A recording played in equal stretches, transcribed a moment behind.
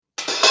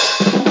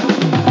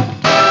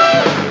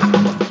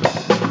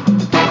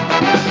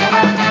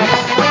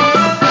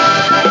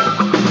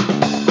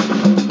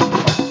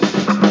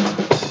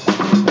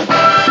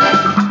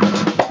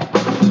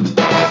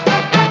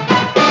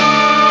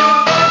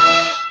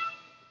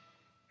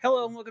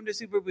and welcome to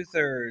Super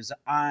Boothers.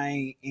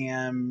 I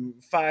am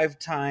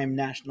 5-time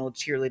national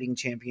cheerleading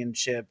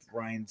championship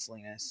Ryan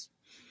Salinas.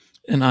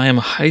 And I am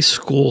a high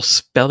school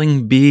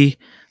spelling bee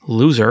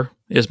loser,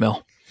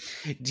 Ismail.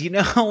 Do you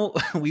know,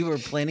 we were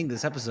planning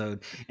this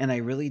episode, and I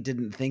really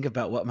didn't think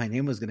about what my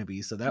name was going to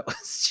be, so that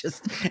was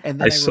just...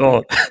 And then I saw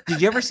it. Did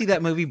you ever see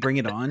that movie, Bring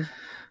It On?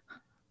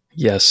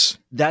 Yes.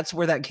 That's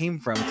where that came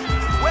from.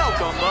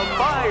 Welcome the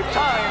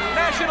 5-time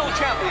national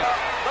champion,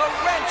 the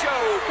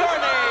Rancho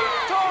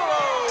Carne Toro.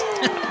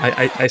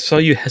 I saw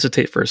you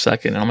hesitate for a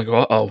second, and I'm like,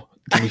 uh-oh,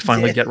 did we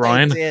finally get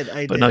Ryan? I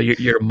did. But no,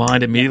 your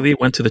mind immediately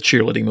went to the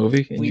cheerleading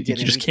movie, and you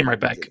just came right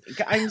back.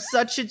 I'm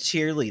such a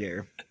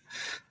cheerleader.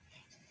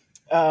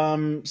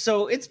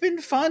 So it's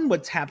been fun.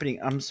 What's happening?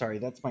 I'm sorry,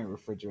 that's my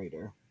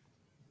refrigerator.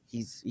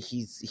 He's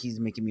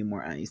making me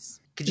more ice.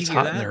 It's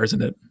hot in there,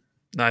 isn't it?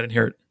 No, I didn't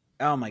hear it.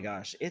 Oh my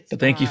gosh, but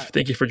thank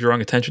you for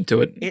drawing attention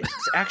to it.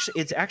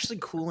 It's actually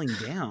cooling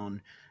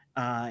down.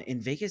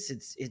 In Vegas,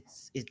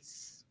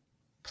 it's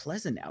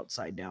pleasant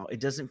outside now. It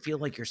doesn't feel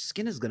like your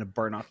skin is going to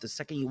burn off the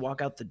second you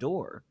walk out the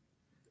door.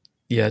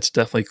 Yeah, it's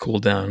definitely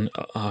cooled down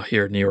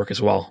here in New York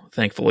as well,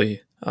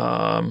 thankfully.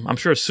 I'm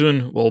sure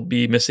soon we'll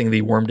be missing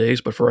the warm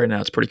days, but for right now,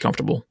 it's pretty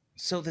comfortable.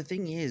 So the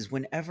thing is,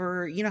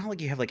 whenever, you know how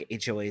like you have like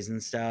HOAs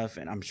and stuff,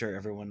 and I'm sure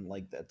everyone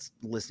like that's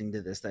listening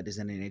to this that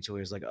isn't an HOA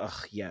is like,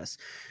 oh yes.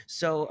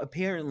 So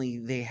apparently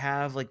they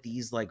have like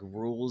these like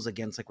rules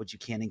against like what you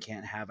can and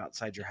can't have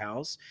outside your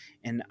house.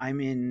 And I'm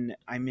in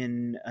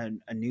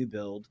a new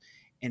build,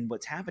 and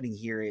what's happening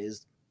here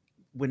is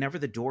whenever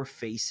the door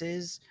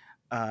faces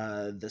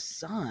the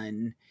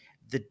sun,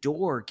 the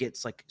door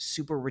gets like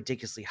super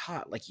ridiculously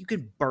hot. Like you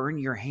could burn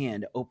your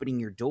hand opening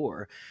your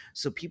door.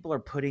 So people are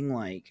putting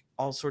like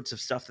all sorts of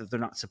stuff that they're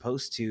not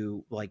supposed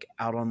to, like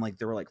out on like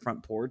their like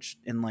front porch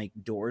and like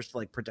doors to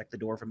like protect the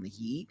door from the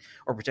heat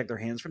or protect their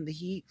hands from the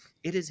heat.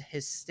 It is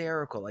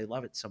hysterical. I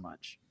love it so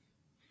much.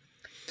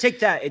 Take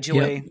that,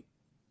 HOA. Yeah,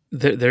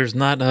 there's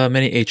not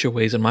many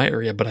HOAs in my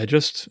area, but I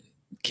just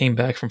came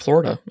back from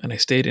Florida and I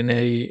stayed in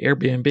a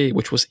Airbnb,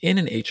 which was in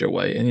an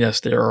HOA. And yes,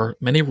 there are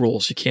many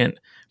rules. You can't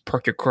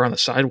park your car on the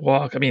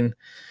sidewalk. I mean,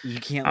 you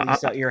can't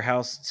lease out your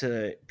house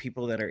to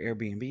people that are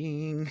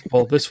Airbnb-ing.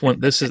 Well, this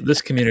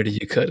community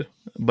you could,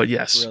 but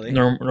yes, really?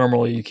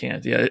 Normally you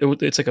can't. Yeah,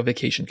 it's like a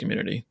vacation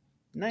community.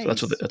 Nice.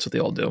 So that's what they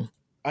all do.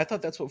 I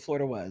thought that's what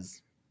Florida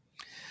was.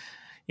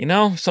 You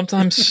know,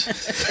 sometimes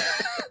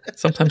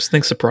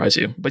things surprise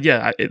you. But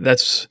yeah,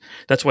 that's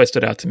why it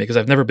stood out to me because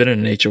I've never been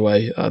in an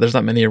HOA. There's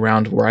not many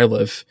around where I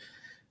live,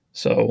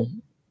 so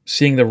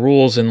seeing the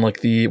rules and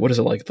like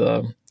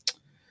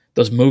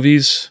those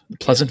movies,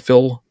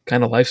 Pleasantville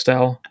kind of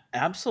lifestyle.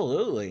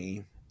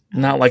 Absolutely.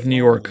 Not like New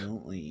York.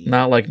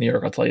 Not like New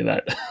York, I'll tell you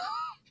that.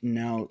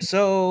 No.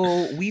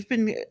 So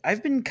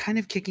I've been kind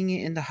of kicking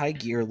it into high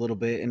gear a little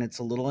bit, and it's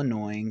a little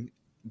annoying,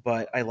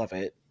 but I love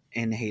it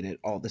and hate it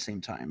all at the same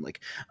time. Like,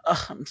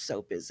 I'm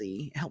so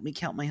busy. Help me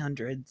count my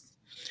hundreds.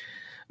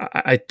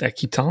 I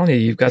keep telling you,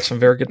 you've got some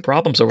very good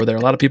problems over there.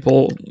 A lot of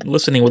people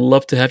listening would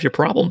love to have your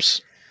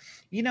problems.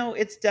 You know,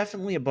 it's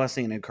definitely a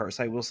blessing and a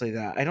curse. I will say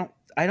that.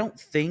 I don't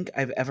think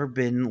I've ever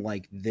been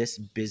like this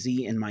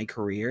busy in my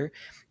career.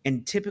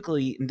 And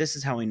typically, and this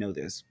is how I know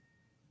this,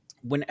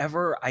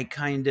 whenever I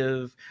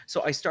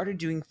so I started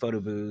doing photo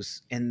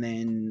booths, and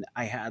then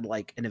I had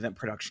like an event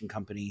production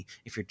company,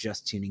 if you're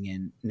just tuning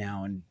in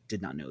now and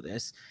did not know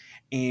this.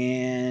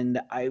 And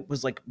I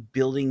was like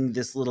building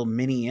this little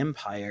mini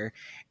empire,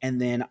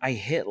 and then I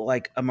hit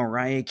like a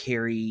Mariah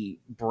Carey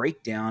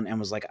breakdown and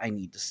was like, I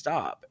need to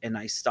stop. And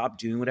I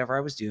stopped doing whatever I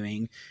was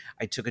doing.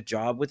 I took a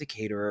job with a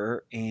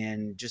caterer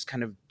and just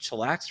kind of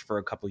chillaxed for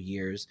a couple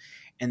years,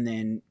 and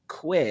then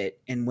quit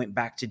and went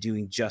back to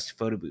doing just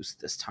photo booths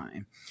this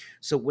time.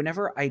 So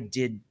whenever I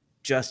did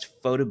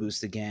just photo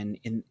booths again,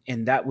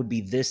 and that would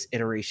be this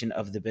iteration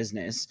of the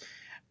business,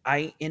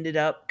 I ended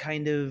up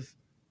kind of,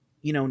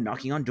 you know,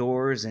 knocking on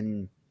doors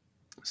and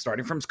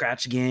starting from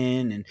scratch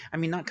again. And I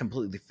mean, not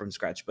completely from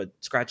scratch, but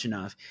scratch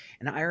enough.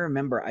 And I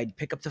remember I'd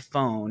pick up the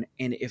phone,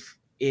 and if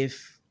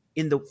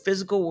in the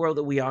physical world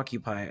that we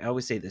occupy, I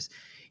always say this,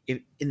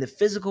 if in the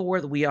physical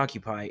world that we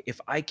occupy,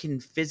 if I can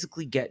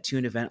physically get to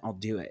an event, I'll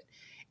do it.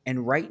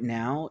 And right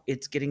now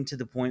it's getting to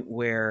the point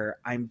where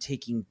I'm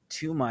taking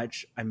too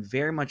much. I'm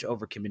very much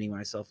overcommitting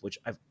myself, which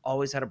I've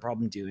always had a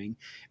problem doing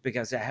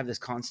because I have this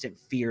constant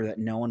fear that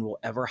no one will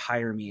ever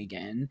hire me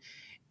again.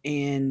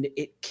 And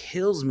it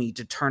kills me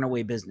to turn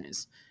away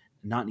business.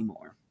 Not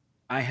anymore.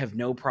 I have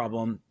no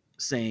problem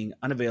saying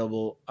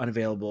unavailable,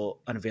 unavailable,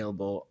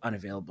 unavailable,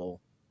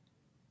 unavailable,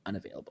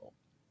 unavailable.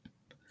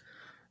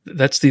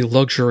 That's the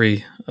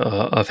luxury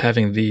of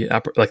having the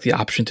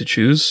option to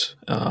choose.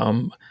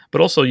 But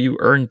also you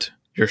earned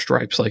your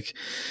stripes. Like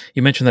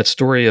you mentioned that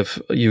story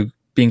of you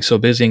being so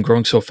busy and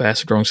growing so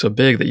fast and growing so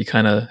big that you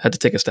kind of had to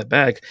take a step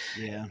back.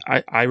 Yeah.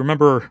 I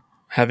remember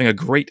having a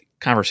great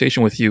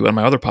conversation with you on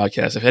my other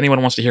podcast. If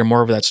anyone wants to hear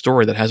more of that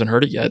story that hasn't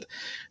heard it yet,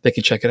 they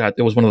can check it out.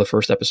 It was one of the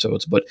first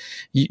episodes. But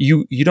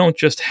you don't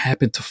just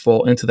happen to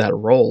fall into that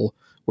role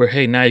where,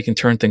 hey, now you can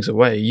turn things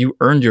away. You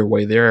earned your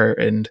way there.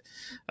 And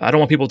I don't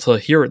want people to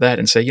hear that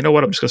and say, you know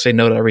what, I'm just going to say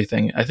no to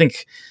everything. I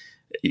think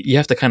you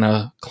have to kind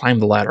of climb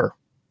the ladder.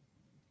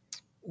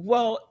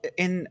 Well,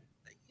 and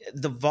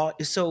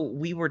so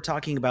we were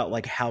talking about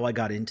like how I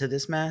got into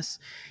this mess.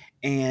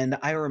 And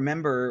I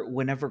remember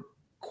whenever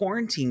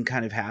quarantine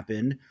kind of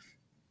happened,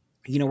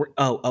 you know,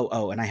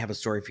 and I have a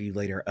story for you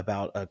later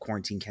about a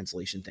quarantine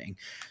cancellation thing.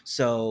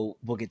 So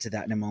we'll get to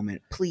that in a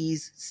moment.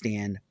 Please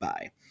stand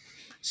by.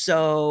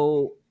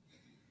 So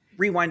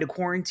rewind to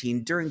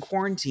quarantine. During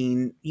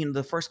quarantine, you know,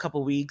 the first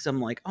couple weeks, I'm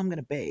like, oh, I'm going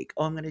to bake.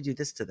 Oh, I'm going to do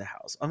this to the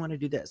house. I'm going to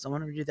do this. I'm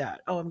going to do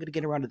that. Oh, I'm going to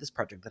get around to this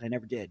project that I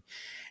never did.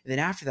 And then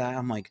after that,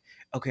 I'm like,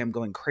 okay, I'm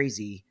going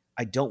crazy.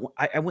 I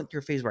went through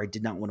a phase where I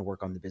did not want to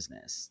work on the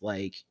business.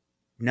 Like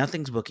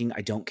nothing's booking.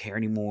 I don't care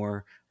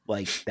anymore.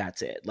 Like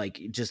that's it.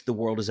 Like just the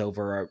world is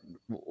over.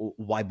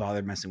 Why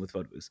bother messing with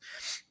photo booths?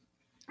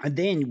 And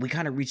then we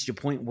kind of reached a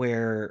point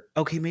where,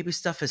 okay, maybe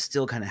stuff is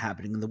still kind of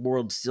happening and the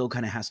world still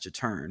kind of has to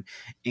turn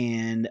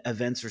and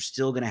events are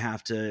still going to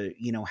have to,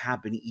 you know,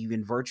 happen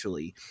even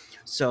virtually.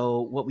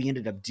 So what we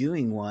ended up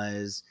doing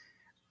was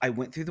I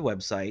went through the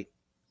website,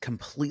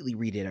 completely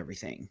redid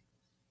everything.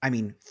 I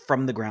mean,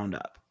 from the ground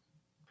up.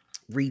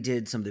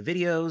 Redid some of the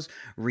videos,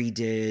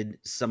 redid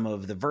some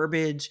of the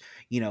verbiage,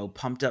 you know,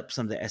 pumped up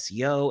some of the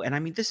SEO. And I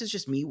mean, this is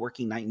just me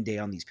working night and day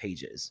on these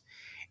pages.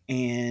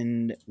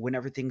 And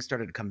whenever things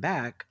started to come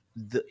back,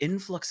 the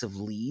influx of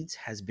leads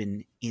has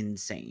been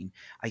insane.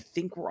 I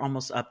think we're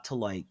almost up to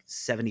like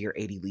 70 or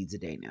 80 leads a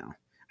day now.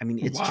 I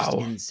mean, it's just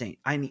insane.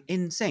 I mean,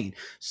 insane.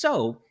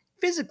 So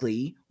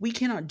physically, we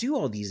cannot do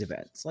all these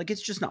events. Like,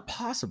 it's just not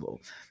possible.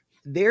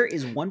 There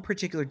is one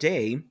particular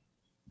day,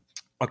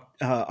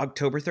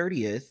 October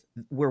 30th,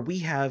 where we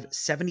have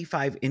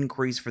 75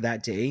 inquiries for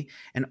that day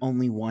and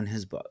only one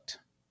has booked.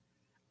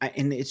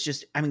 And it's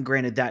just, I mean,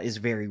 granted, that is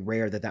very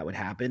rare that would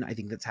happen. I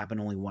think that's happened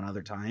only one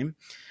other time,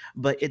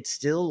 but it's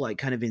still like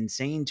kind of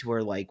insane to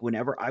where like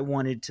whenever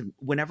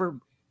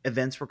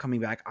events were coming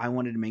back, I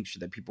wanted to make sure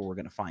that people were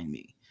going to find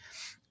me.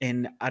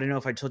 And I don't know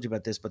if I told you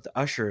about this, but the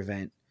Usher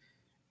event,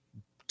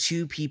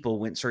 2 people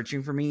went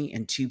searching for me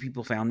and 2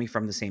 people found me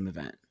from the same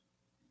event.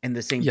 And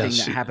the same thing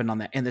that happened on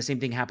that. And the same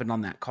thing happened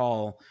on that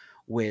call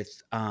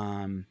with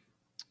the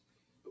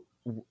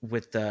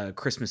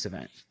Christmas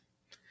event.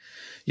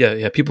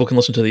 Yeah. People can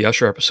listen to the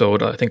Usher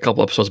episode, I think a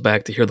couple episodes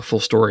back, to hear the full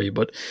story.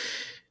 But,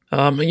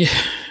 you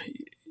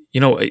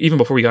know, even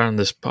before we got on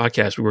this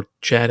podcast, we were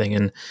chatting,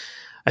 and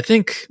I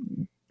think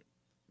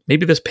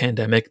maybe this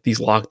pandemic,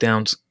 these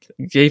lockdowns,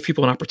 gave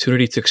people an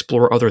opportunity to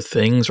explore other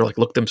things or like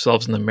look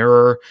themselves in the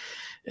mirror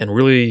and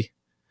really.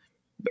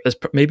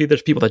 Maybe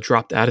there's people that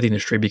dropped out of the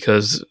industry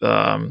because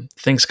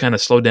things kind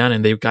of slowed down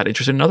and they got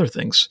interested in other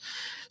things.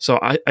 So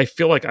I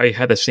feel like I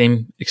had the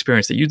same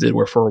experience that you did,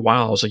 where for a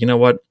while I was like, you know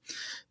what,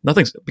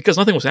 nothing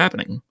was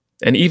happening.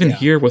 And even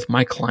here with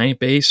my client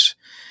base,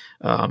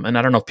 and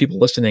I don't know if people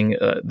listening,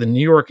 the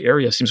New York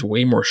area seems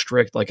way more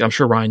strict. Like I'm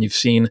sure, Ryan, you've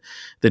seen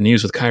the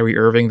news with Kyrie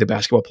Irving, the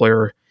basketball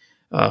player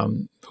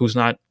who's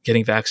not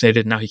getting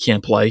vaccinated. Now he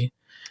can't play.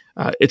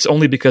 It's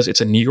only because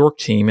it's a New York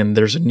team and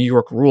there's a New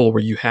York rule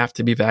where you have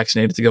to be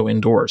vaccinated to go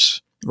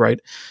indoors,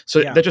 right?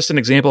 So that's just an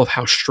example of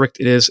how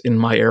strict it is in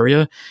my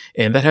area.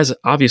 And that has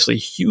obviously a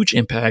huge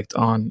impact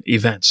on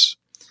events,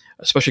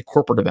 especially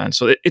corporate events.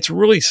 So it's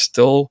really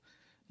still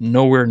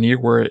nowhere near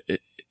where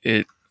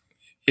it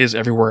is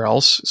everywhere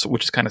else, so,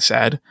 which is kind of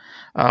sad.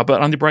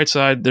 But on the bright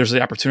side, there's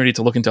the opportunity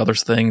to look into other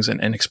things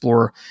and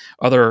explore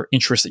other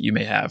interests that you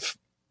may have.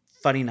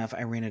 Funny enough,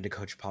 I ran into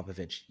Coach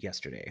Popovich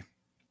yesterday.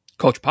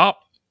 Coach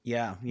Pop?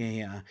 Yeah.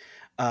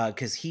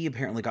 Because he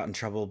apparently got in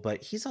trouble,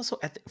 but he's also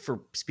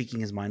for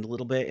speaking his mind a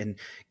little bit and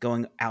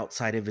going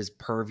outside of his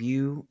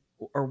purview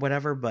or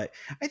whatever. But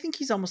I think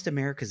he's almost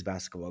America's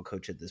basketball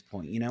coach at this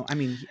point. You know, I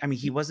mean,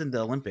 he was in the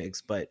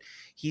Olympics, but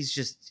he's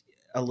just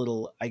a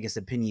little, I guess,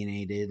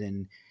 opinionated.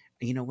 And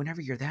you know,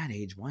 whenever you're that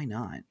age, why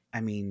not? I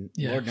mean,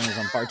 Lord knows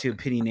I'm far too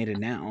opinionated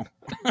now.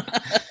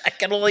 I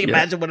can only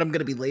imagine what I'm going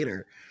to be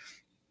later.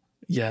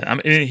 Yeah, I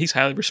mean, he's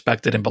highly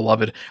respected and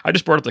beloved. I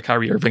just brought up the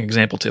Kyrie Irving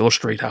example to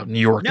illustrate how New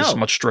York is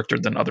much stricter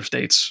than other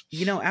states.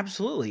 You know,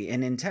 absolutely.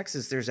 And in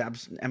Texas, there's I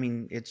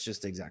mean, it's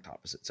just the exact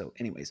opposite. So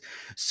anyways,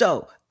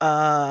 so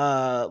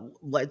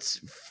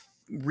let's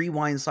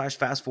rewind /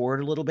 fast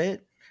forward a little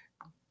bit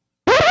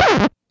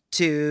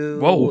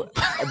to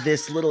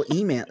this little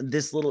email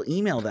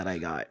that I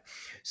got.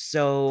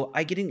 So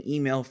I get an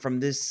email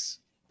from this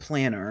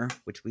planner,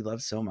 which we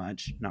love so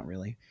much. Not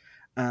really.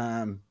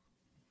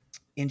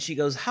 And she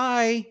goes,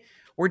 "Hi,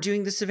 we're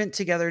doing this event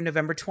together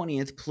November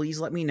 20th. Please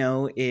let me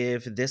know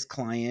if this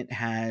client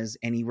has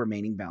any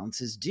remaining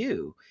balances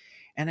due."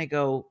 And I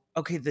go,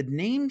 okay, the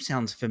name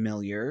sounds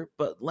familiar,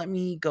 but let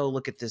me go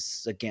look at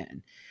this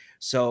again.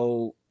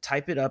 So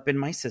type it up in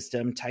my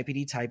system, type.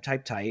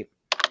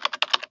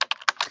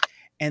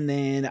 And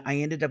then I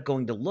ended up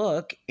going to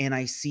look and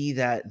I see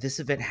that this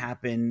event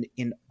happened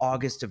in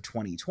August of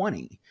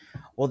 2020.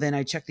 Well, then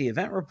I checked the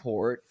event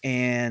report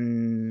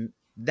and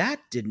that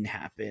didn't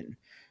happen.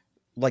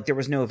 like there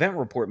was no event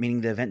report,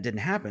 meaning the event didn't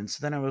happen. So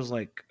then I was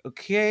like,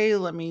 okay,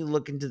 let me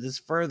look into this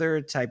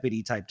further.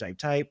 Typity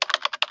type.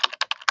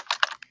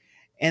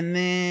 And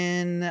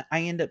then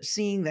I end up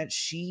seeing that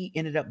she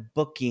ended up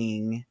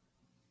booking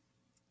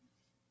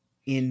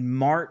in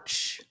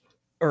March,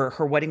 or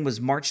her wedding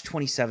was March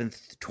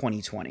 27th,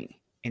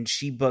 2020. And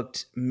she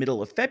booked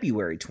middle of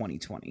February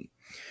 2020.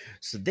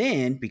 So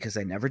then, because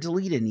I never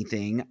delete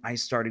anything, I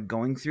started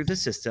going through the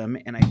system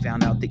and I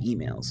found out the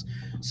emails.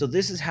 So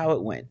this is how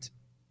it went.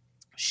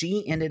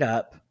 She ended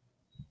up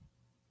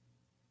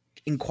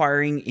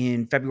inquiring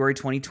in February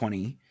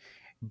 2020,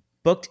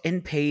 booked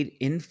and paid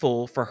in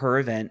full for her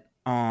event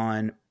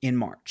in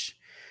March.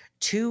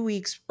 2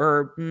 weeks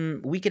or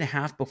week and a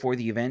half before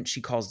the event, she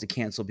calls to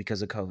cancel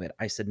because of COVID.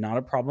 I said, not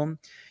a problem.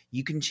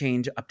 You can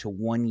change up to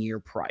 1 year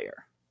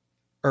prior.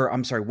 Or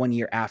I'm sorry, 1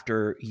 year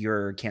after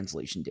your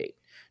cancellation date.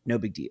 No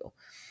big deal.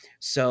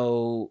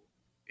 So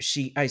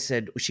she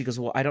goes,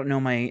 well, I don't know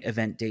my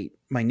event date,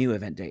 my new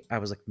event date. I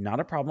was like, not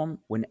a problem.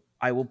 When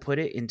I will put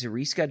it into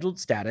rescheduled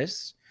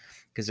status,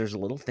 because there's a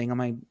little thing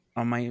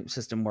on my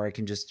system where I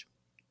can just,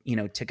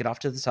 tick it off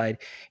to the side.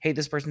 Hey,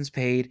 this person's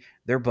paid,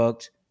 they're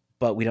booked,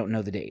 but we don't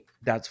know the date.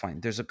 That's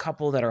fine. There's a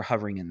couple that are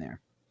hovering in there.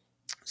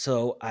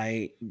 So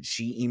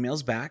she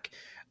emails back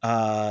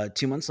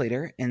 2 months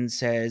later and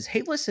says,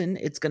 hey, listen,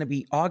 it's going to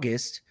be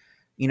August,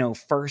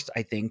 1st,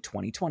 I think,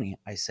 2020.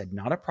 I said,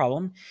 not a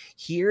problem.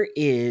 Here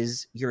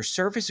is your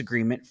service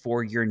agreement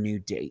for your new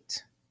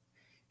date.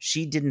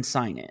 She didn't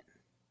sign it.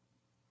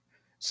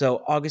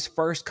 So August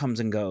 1st comes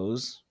and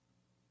goes.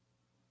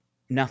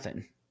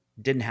 Nothing.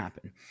 Didn't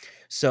happen.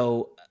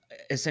 So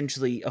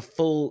essentially a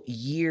full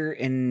year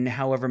and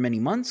however many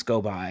months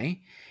go by,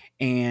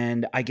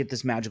 and I get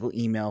this magical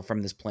email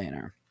from this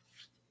planner.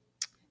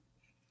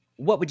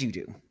 What would you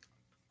do?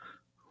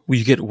 Will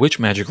you get which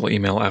magical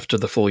email after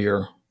the full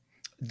year?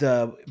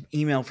 The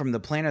email from the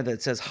planner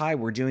that says, hi,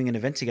 we're doing an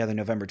event together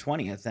November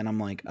 20th. And I'm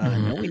like,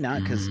 no, we're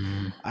not, because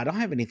I don't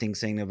have anything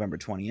saying November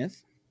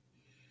 20th.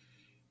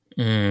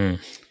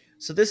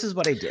 So this is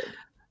what I did.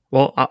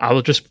 Well, I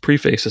will just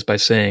preface this by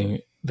saying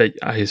that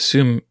I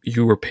assume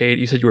you were paid.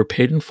 You said you were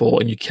paid in full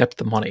and you kept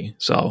the money.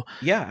 So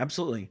yeah,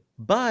 absolutely.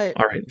 But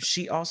all right.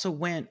 She also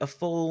went a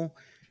full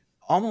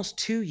almost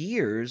 2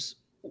 years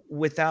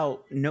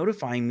without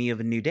notifying me of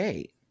a new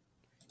date.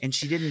 And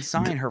she didn't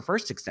sign her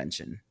first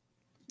extension.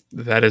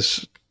 That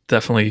is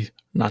definitely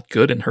not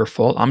good and her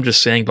fault. I'm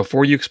just saying,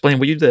 before you explain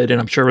what you did, and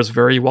I'm sure it was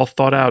very well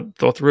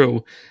thought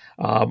through,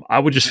 I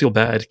would just feel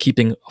bad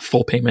keeping a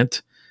full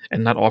payment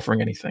and not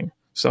offering anything.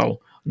 So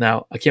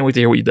now I can't wait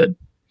to hear what you did.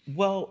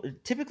 Well,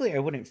 typically I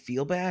wouldn't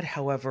feel bad.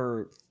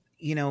 However,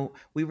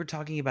 we were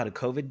talking about a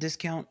COVID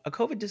discount. A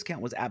COVID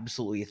discount was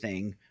absolutely a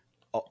thing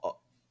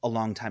a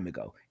long time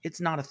ago.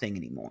 It's not a thing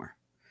anymore.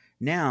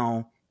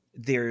 Now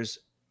there's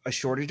a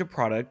shortage of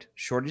product,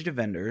 shortage of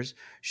vendors,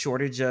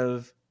 shortage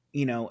of,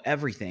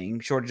 everything,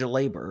 shortage of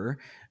labor.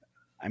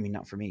 I mean,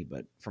 not for me,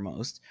 but for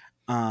most.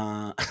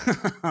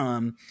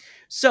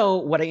 So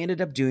what I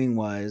ended up doing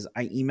was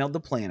I emailed the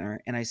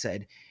planner and I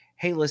said,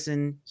 hey,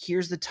 listen,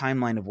 here's the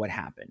timeline of what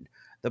happened.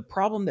 The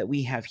problem that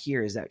we have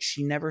here is that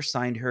she never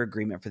signed her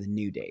agreement for the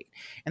new date.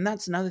 And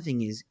that's another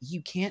thing, is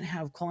you can't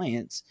have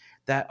clients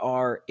that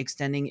are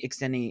extending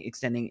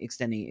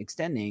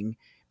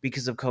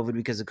because of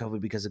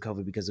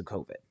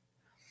COVID.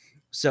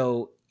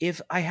 So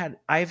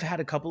I've had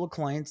a couple of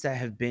clients that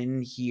have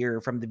been here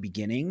from the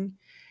beginning,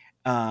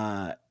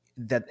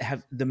 that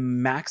have, the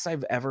max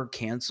I've ever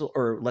canceled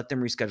or let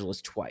them reschedule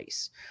is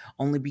twice,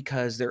 only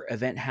because their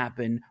event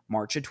happened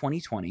March of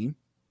 2020.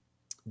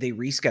 They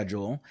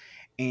reschedule.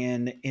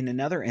 And in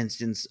another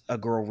instance, a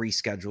girl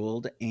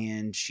rescheduled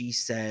and she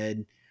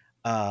said,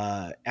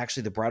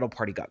 actually the bridal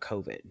party got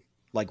COVID,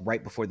 like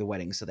right before the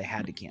wedding. So they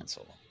had to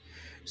cancel.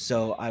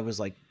 So I was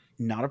like,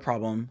 not a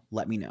problem.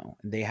 Let me know.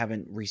 And they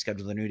haven't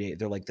rescheduled the new date.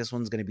 They're like, this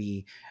one's going to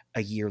be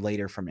a year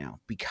later from now,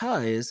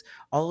 because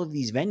all of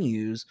these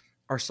venues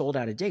are sold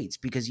out of dates,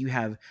 because you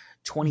have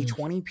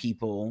 2020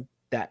 people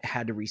that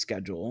had to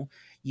reschedule.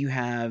 You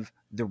have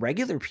the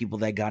regular people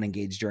that got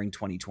engaged during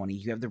 2020.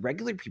 You have the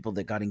regular people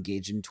that got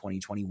engaged in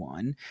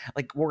 2021.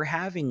 Like, we're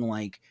having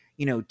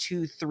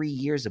 2-3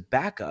 years of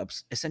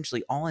backups,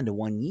 essentially all into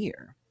 1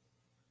 year.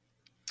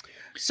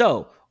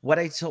 So what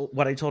I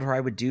told her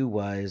I would do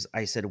was,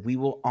 I said, we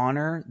will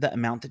honor the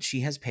amount that she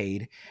has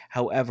paid.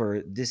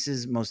 However, this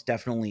is most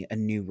definitely a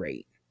new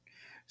rate.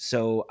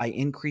 So I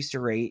increased her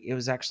rate. It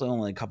was actually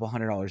only a couple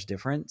 $100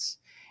 difference,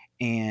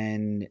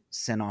 and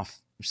sent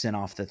off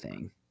the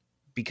thing,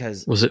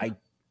 because was it?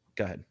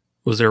 Go ahead.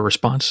 Was there a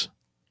response?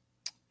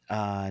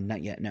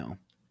 Not yet. No.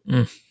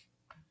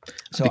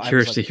 So I'd be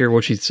curious to hear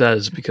what she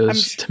says,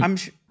 because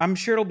I'm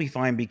sure it'll be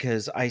fine,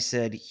 because I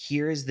said,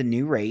 here is the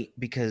new rate,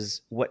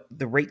 because what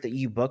the rate that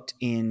you booked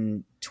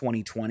in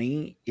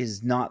 2020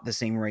 is not the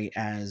same rate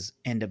as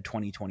end of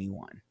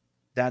 2021.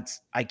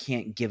 I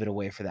can't give it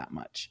away for that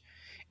much.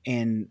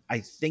 And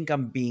I think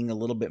I'm being a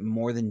little bit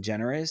more than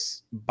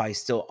generous by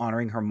still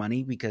honoring her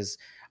money, because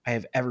I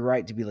have every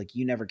right to be like,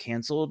 you never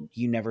canceled,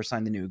 you never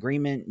signed the new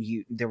agreement,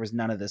 there was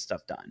none of this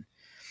stuff done.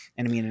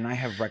 And I mean, and I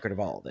have record of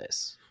all of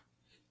this.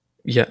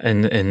 Yeah,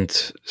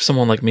 and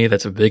someone like me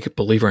that's a big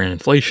believer in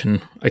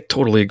inflation, I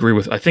totally agree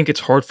with. I think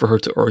it's hard for her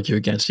to argue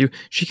against you.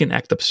 She can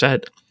act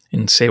upset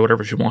and say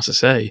whatever she wants to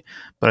say,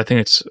 but I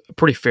think it's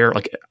pretty fair.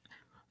 Like,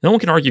 no one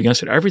can argue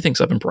against it. Everything's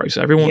up in price.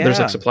 Everyone, there's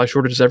like Yeah. supply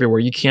shortages everywhere.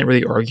 You can't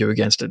really argue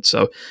against it.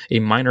 So a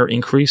minor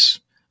increase,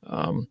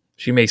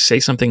 she may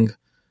say something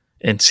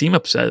and seem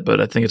upset,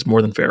 but I think it's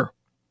more than fair.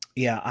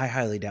 Yeah, I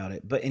highly doubt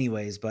it. But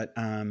anyways,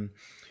 the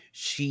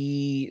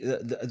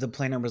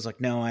planner was like,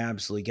 no, I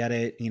absolutely get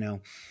it, you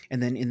know.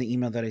 And then in the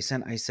email that I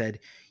sent, I said,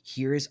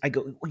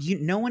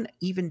 no one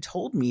even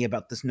told me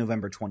about this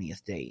November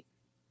 20th date.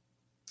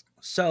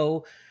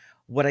 So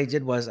what I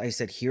did was I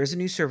said, here's a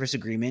new service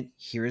agreement.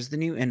 Here's the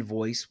new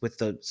invoice with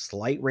the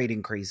slight rate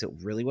increase. It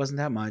really wasn't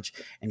that much.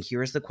 And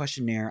here's the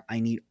questionnaire.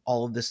 I need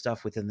all of this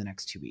stuff within the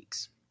next 2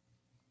 weeks.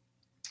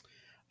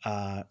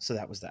 So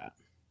that was that.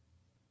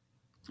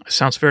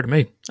 Sounds fair to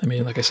me. I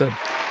mean, like I said,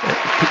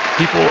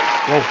 people.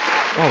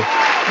 Whoa!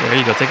 There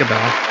you go. Take a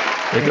bow.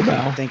 Take a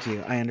bow. Thank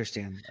you. I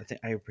understand.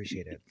 I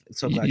appreciate it.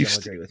 So glad y'all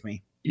agree with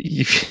me.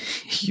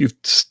 You've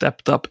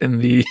stepped up in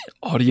the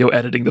audio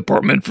editing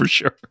department for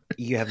sure.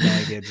 You have no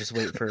idea. Just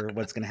wait for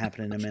what's going to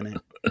happen in a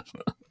minute.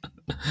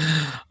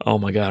 Oh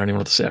my God, I don't even know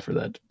what to say after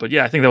that. But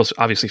yeah, I think that was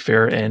obviously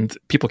fair, and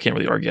people can't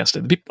really argue against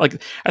it. I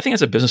think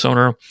as a business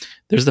owner,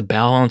 there's the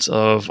balance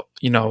of,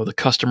 you know, the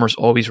customer's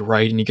always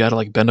right, and you got to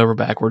like bend over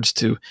backwards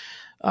to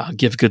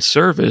give good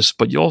service,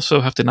 but you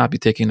also have to not be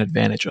taken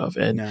advantage of.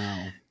 And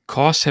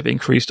costs have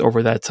increased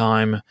over that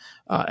time.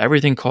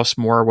 Everything costs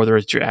more, whether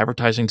it's your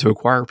advertising to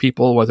acquire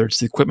people, whether it's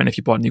the equipment if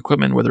you bought new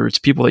equipment, whether it's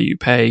people that you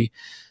pay.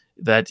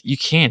 That you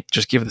can't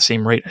just give the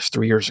same rate as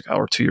 3 years ago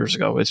or 2 years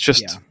ago. It's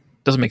just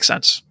doesn't make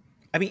sense.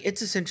 I mean,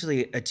 it's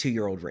essentially a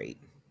 2-year-old rate.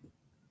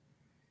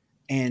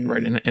 And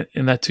right. And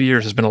in that 2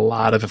 years, there's been a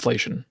lot of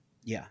inflation.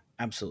 Yeah,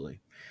 absolutely.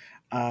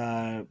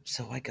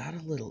 So I got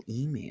a little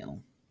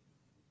email.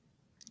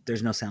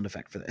 There's no sound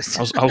effect for this.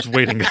 I was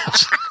waiting,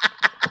 guys.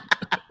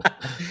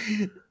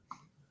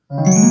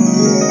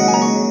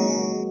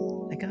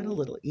 I got a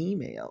little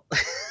email.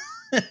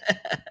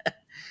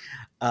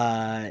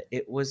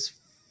 It was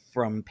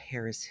from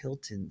Paris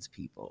Hilton's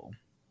people.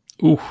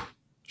 Ooh,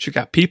 she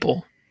got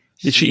people.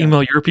 Did she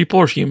email your people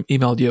or she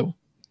emailed you?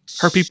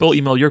 Her people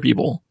emailed your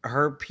people.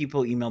 Her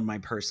people emailed my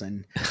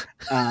person.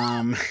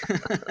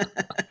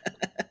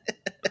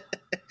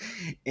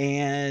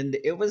 And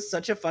it was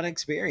such a fun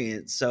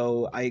experience.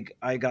 So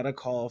I got a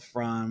call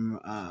from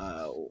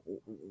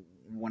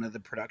one of the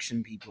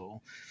production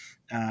people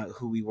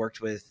who we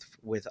worked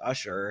with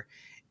Usher,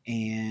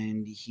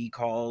 and he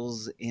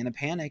calls in a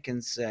panic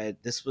and said,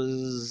 this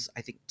was,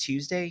 I think,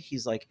 Tuesday.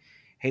 He's like,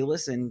 hey,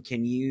 listen,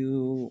 can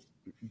you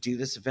do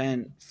this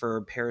event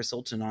for Paris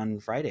Hilton on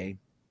Friday?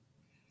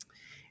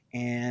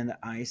 And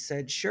I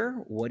said, sure.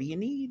 What do you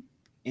need?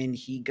 And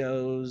he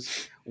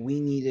goes, we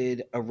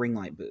needed a ring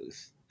light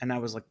booth. And I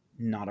was like,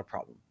 not a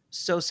problem.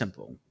 So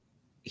simple.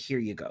 Here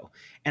you go.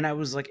 And I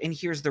was like, and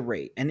here's the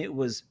rate. And it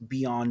was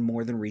beyond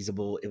more than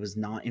reasonable. It was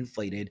not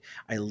inflated.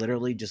 I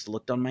literally just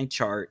looked on my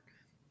chart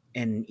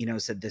and, you know,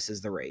 said, this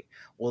is the rate.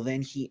 Well,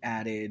 then he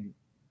added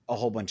a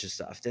whole bunch of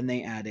stuff. Then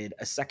they added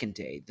a second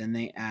day. Then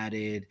they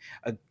added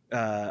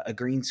a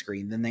green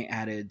screen. Then they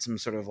added some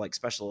sort of like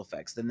special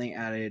effects. Then they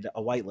added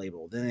a white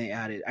label. Then they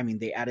added,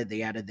 they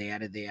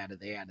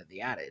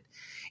added.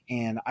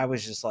 And I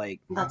was just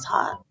like, that's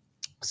hot.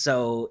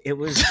 So it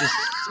was just,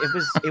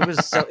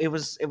 it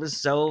was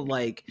so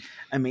like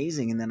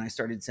amazing. And then I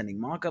started sending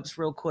mock-ups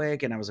real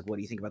quick. And I was like, what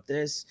do you think about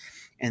this?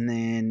 And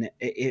then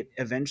it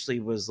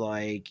eventually was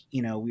like,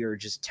 you know, we were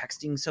just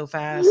texting so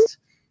fast.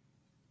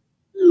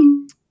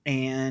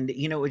 And,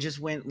 you know, it just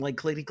went like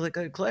clickety click,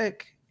 click,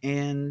 click.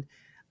 And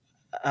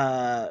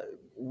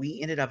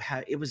we ended up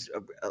it was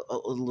a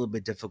little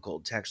bit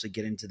difficult to actually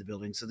get into the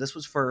building. So this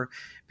was for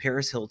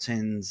Paris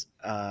Hilton's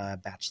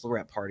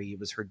bachelorette party. It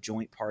was her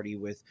joint party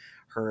with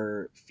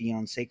her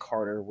fiance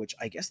Carter, which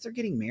I guess they're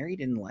getting married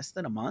in less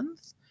than a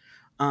month.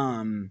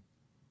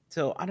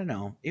 So I don't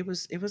know. It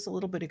was a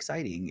little bit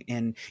exciting.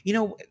 And, you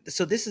know,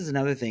 so this is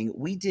another thing.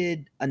 We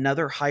did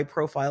another high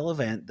profile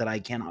event that I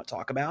cannot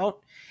talk about.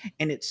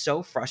 And it's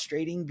so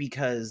frustrating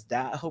because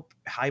that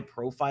high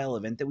profile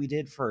event that we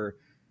did for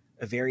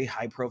a very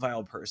high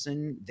profile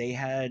person, they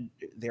had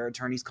their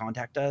attorneys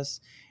contact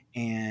us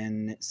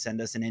and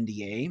send us an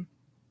NDA.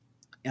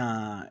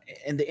 And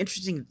the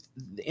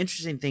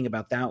interesting thing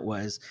about that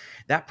was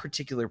that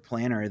particular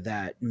planner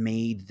that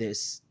made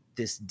this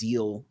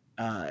deal,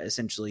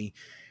 essentially,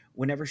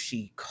 whenever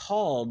she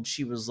called,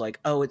 she was like,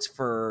 oh, it's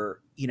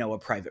for, you know, a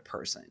private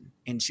person.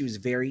 And she was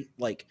very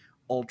like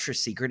ultra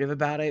secretive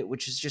about it,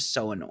 which is just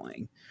so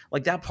annoying.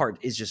 Like that part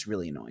is just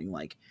really annoying.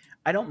 Like,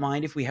 I don't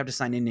mind if we have to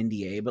sign an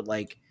NDA, but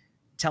like,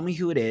 tell me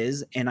who it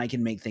is and I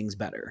can make things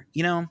better,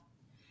 you know?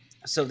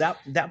 So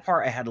that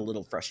part I had a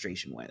little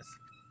frustration with.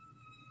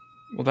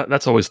 Well,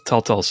 that's always a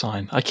telltale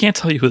sign. I can't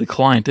tell you who the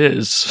client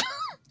is.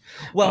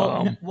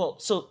 Well,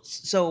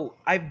 so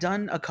I've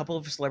done a couple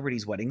of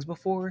celebrities' weddings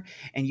before,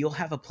 and you'll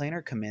have a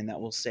planner come in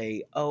that will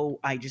say, "Oh,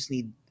 I just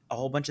need a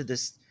whole bunch of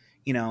this,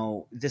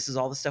 this is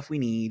all the stuff we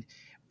need,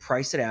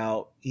 price it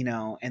out,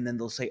 and then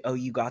they'll say, oh,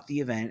 you got the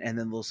event. And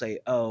then they'll say,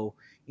 oh,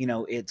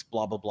 it's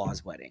blah, blah,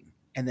 blah's wedding.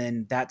 And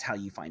then that's how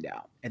you find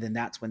out. And then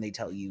that's when they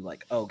tell you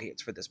like, oh, okay,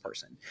 it's for this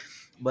person.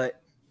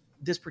 But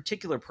this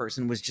particular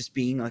person was just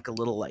being like a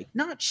little like,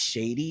 not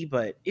shady,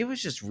 but it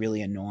was just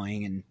really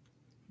annoying and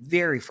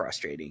very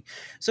frustrating.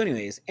 So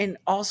anyways, and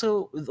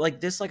also like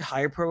this like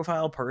high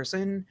profile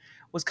person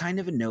was kind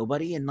of a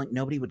nobody, and like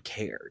nobody would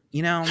care,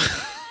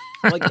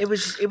 like it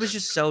was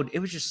just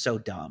so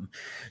dumb.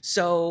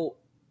 So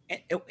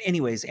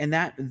anyways, and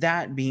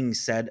that being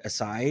said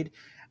aside,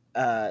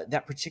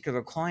 that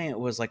particular client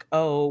was like,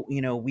 oh,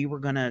 we were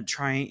gonna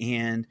try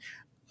and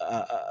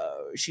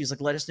she's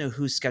like, let us know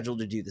who's scheduled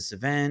to do this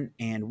event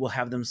and we'll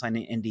have them sign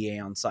an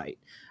NDA on site.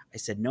 I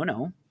said,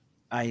 no.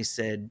 I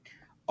said,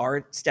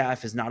 our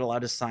staff is not allowed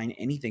to sign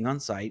anything on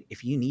site.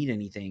 If you need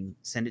anything,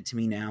 send it to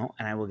me now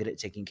and I will get it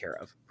taken care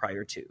of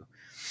prior to.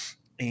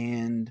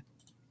 And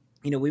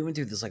we went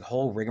through this like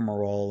whole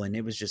rigmarole, and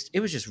it was just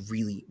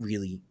really,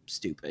 really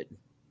stupid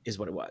is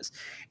what it was.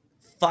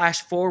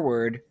 Flash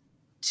forward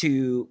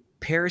to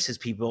Paris's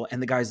people, and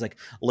the guy's like,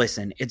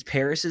 listen, it's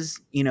Paris's,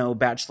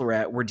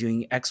 bachelorette. We're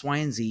doing X, Y,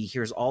 and Z.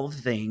 Here's all the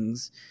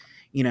things,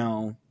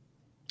 can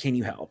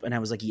you help? And I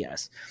was like,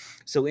 yes.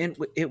 So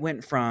it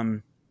went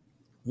from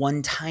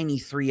one tiny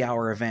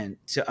 3-hour event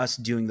to us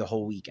doing the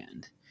whole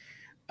weekend.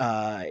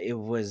 It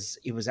was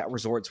at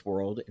Resorts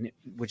World,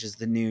 which is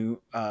the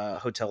new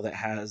hotel that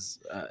has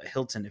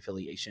Hilton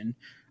affiliation,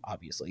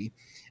 obviously.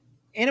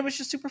 And it was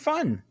just super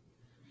fun.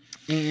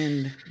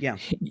 And yeah,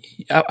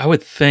 I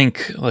would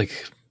think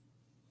like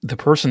the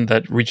person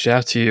that reached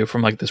out to you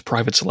from like this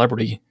private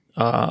celebrity,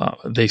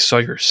 they saw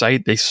your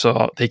site,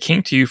 they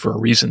came to you for a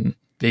reason.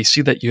 They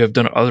see that you have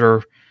done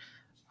other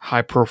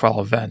high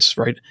profile events,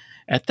 right?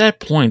 At that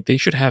point, they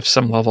should have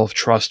some level of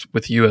trust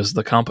with you as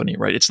the company,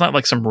 right? It's not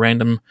like some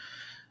random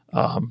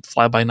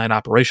fly-by-night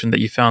operation that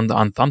you found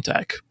on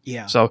Thumbtack.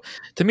 Yeah. So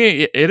to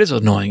me, it is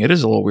annoying. It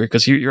is a little weird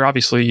because you're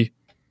obviously,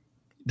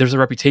 there's a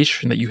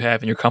reputation that you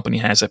have and your company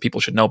has that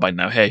people should know by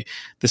now. Hey,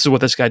 this is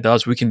what this guy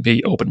does. We can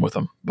be open with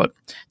him. But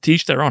to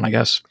each their own, I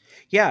guess.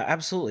 Yeah,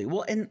 absolutely.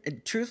 Well, and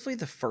truthfully,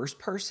 the first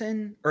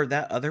person or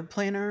that other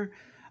planner,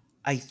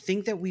 I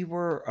think that we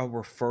were a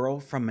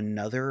referral from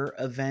another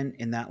event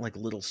in that like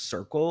little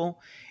circle,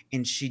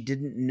 and she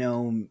didn't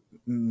know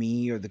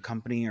me or the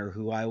company or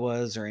who I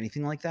was or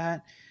anything like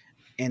that.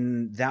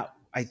 And that,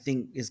 I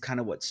think, is kind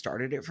of what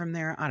started it from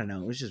there. I don't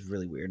know. It was just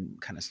really weird and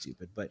kind of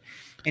stupid. But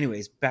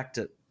anyways, back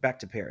to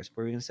Paris. What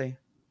were we going to say?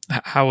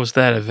 How was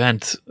that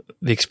event,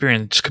 the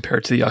experience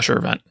compared to the Usher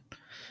event?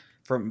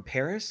 From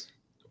Paris?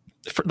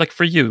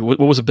 For you, what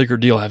was a bigger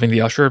deal, having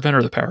the Usher event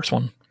or the Paris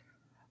one?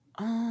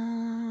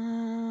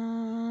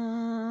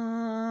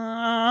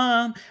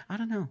 I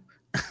don't know.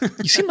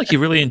 You seem like you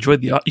really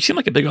enjoyed you seem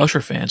like a big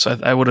Usher fan, so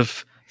I would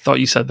have thought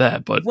you said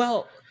that. But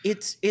well,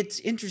 it's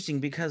interesting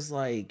because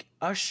like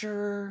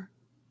Usher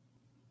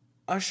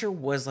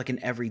was like an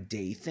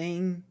everyday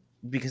thing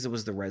because it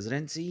was the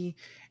residency,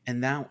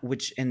 and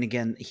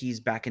again, he's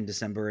back in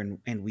December,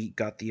 and we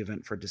got the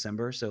event for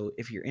December. So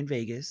if you're in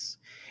Vegas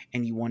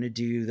and you want to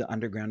do the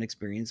underground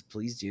experience,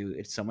 please do.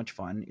 It's so much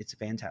fun. It's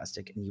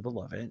fantastic, and you will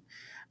love it.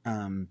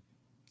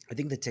 I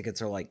think the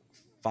tickets are like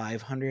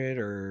 500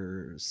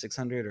 or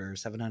 600 or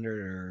 700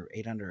 or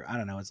 800. I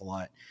don't know. It's a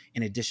lot.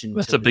 In addition,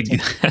 that's a big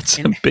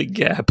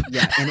gap.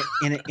 Yeah.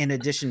 In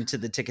addition to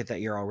the ticket that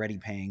you're already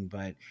paying,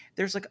 but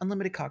there's like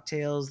unlimited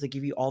cocktails. They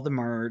give you all the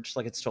merch.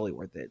 Like it's totally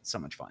worth it. It's so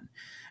much fun.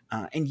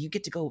 And you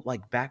get to go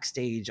like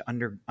backstage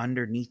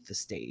underneath the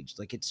stage.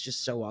 Like it's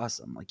just so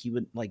awesome. Like you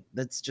would like,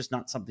 that's just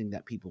not something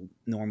that people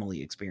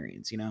normally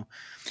experience,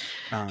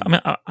 I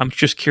mean, I'm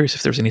just curious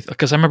if there's anything,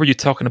 because I remember you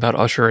talking about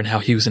Usher and how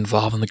he was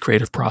involved in the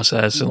creative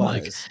process.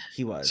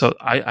 He was. So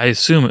I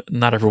assume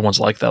not everyone's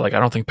like that. Like, I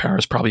don't think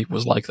Paris probably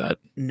was like that.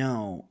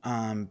 No.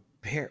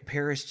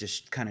 Paris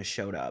just kind of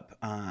showed up.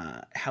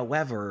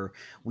 However,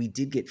 we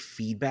did get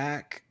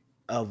feedback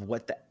of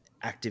what the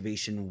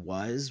activation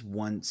was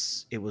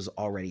once it was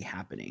already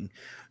happening.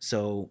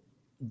 So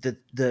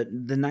the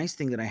nice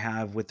thing that I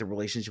have with the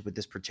relationship with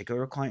this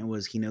particular client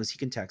was he knows he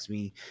can text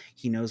me.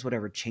 He knows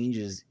whatever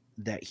changes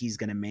that he's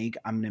going to make,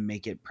 I'm going to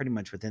make it pretty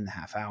much within the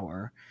half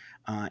hour.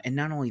 And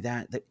not only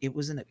that it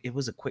was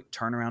a quick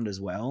turnaround as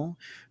well.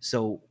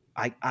 So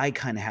I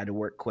kind of had to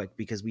work quick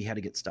because we had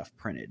to get stuff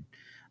printed.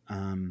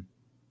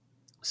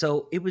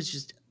 So it was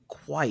just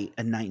quite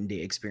a night and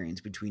day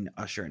experience between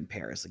Usher and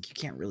Paris. Like you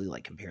can't really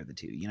like compare the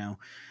two,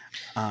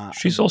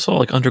 She's also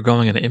like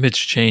undergoing an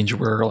image change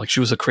where like she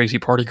was a crazy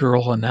party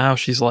girl and now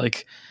she's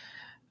like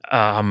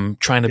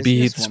trying to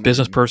be this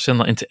business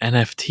person into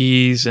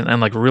NFTs and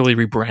like really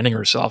rebranding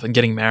herself and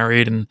getting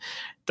married, and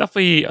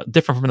definitely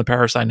different from the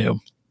Paris I knew.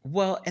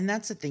 Well, and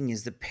that's the thing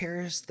is the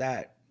Paris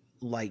that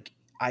like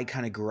I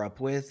kind of grew up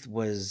with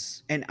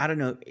was, and I don't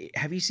know,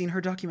 have you seen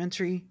her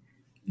documentary?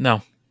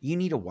 No. You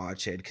need to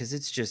watch it because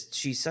it's just,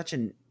 she's such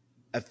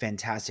a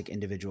fantastic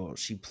individual.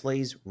 She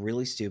plays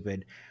really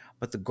stupid,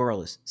 but the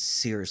girl is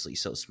seriously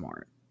so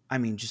smart. I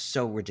mean, just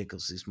so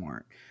ridiculously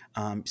smart.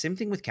 Same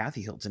thing with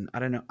Kathy Hilton. I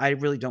don't know. I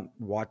really don't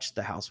watch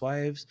The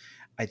Housewives.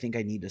 I think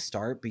I need to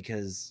start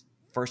because,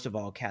 first of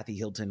all, Kathy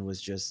Hilton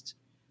was just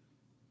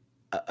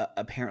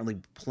apparently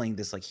playing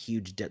this like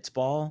huge ditz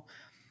ball,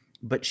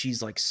 but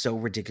she's like so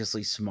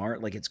ridiculously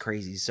smart, like it's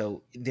crazy.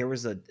 So there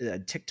was a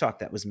TikTok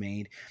that was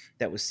made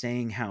that was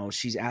saying how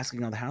she's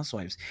asking all the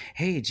housewives,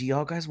 "Hey, do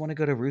y'all guys want to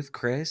go to Ruth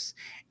Chris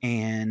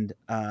and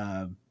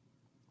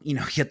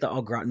get the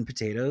au gratin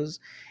potatoes?"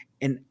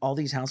 And all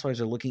these housewives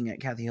are looking at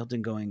Kathy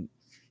Hilton going,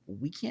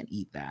 "We can't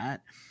eat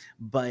that."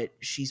 But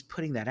she's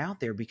putting that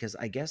out there because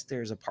I guess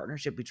there's a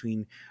partnership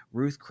between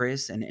Ruth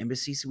Chris and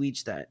Embassy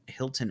Suites that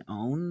Hilton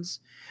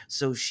owns.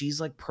 So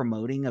she's like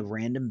promoting a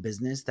random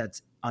business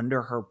that's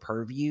under her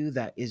purview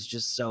that is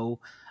just so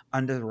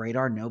under the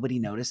radar nobody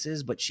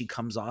notices, but she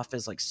comes off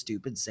as like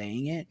stupid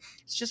saying it.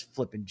 It's just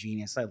flipping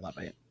genius. I love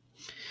it.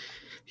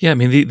 Yeah, I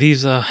mean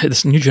these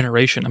this new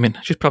generation. I mean,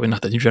 she's probably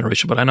not the new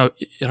generation, but I don't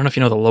know if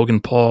you know the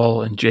Logan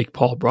Paul and Jake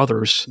Paul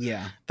brothers.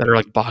 Yeah, that are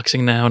like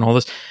boxing now and all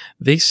this.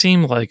 They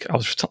seem like I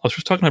was just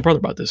talking to my brother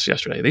about this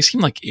yesterday. They seem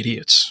like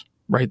idiots,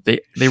 right? They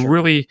Sure.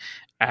 really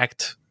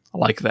act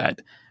like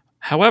that.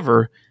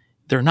 However,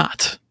 they're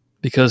not,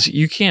 because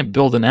you can't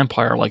build an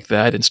empire like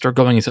that and start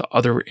going into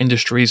other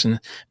industries and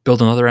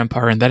build another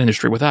empire in that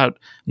industry without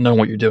knowing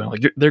what you're doing.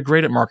 Like they're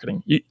great at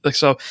marketing.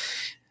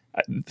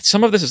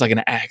 Some of this is like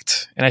an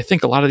act, and I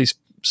think a lot of these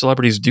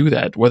celebrities do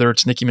that. Whether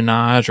it's Nicki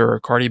Minaj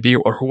or Cardi B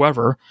or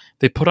whoever,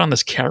 they put on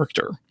this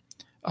character,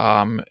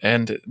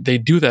 and they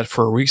do that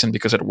for a reason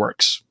because it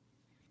works.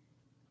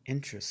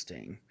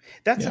 Interesting.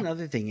 That's Yeah.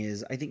 another thing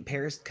is I think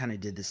Paris kind of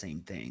did the same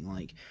thing.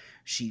 Like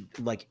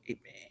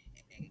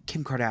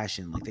Kim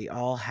Kardashian, like they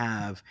all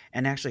have,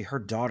 and actually her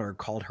daughter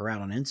called her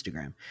out on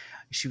Instagram.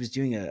 She was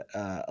doing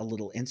a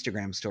little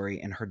Instagram story,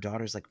 and her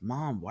daughter's like,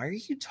 "Mom, why are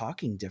you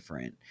talking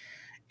different?"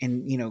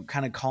 And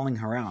kind of calling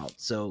her out.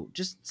 So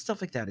just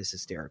stuff like that is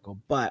hysterical.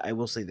 But I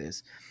will say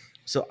this: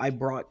 so I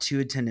brought 2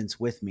 attendants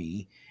with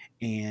me,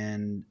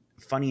 and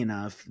funny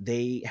enough,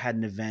 they had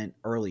an event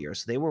earlier,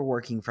 so they were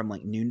working from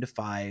like noon to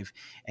 5,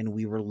 and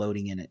we were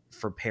loading in it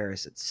for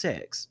Paris at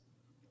 6.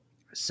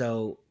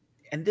 So,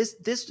 and this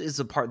is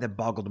the part that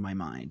boggled my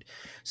mind.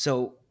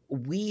 So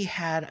we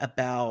had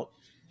about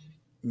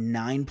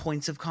 9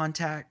 points of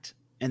contact,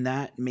 and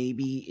that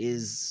maybe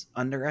is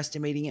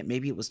underestimating it.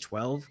 Maybe it was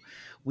 12.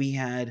 We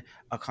had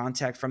a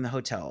contact from the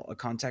hotel, a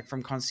contact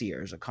from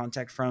concierge, a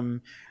contact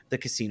from the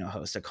casino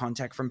host, a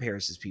contact from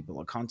Paris's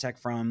people, a contact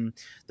from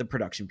the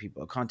production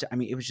people, a contact. I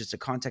mean, it was just a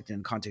contact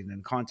and contact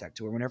and contact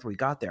to where whenever we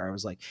got there, I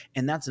was like,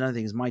 and that's another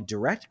thing is my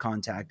direct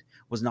contact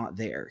was not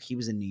there. He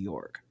was in New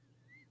York.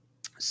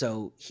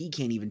 So he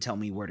can't even tell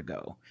me where to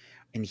go.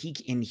 And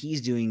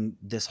he's doing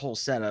this whole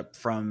setup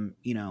from,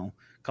 a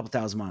couple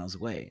thousand miles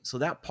away. So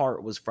that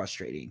part was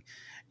frustrating.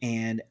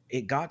 And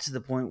it got to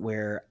the point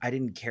where I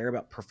didn't care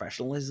about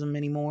professionalism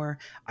anymore.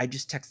 I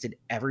just texted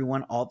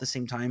everyone all at the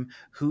same time,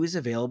 who is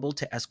available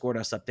to escort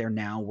us up there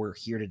now? We're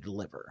here to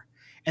deliver.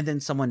 And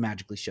then someone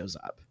magically shows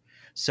up.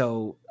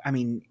 So, I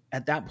mean,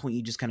 at that point,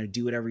 you just kind of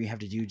do whatever you have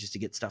to do just to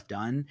get stuff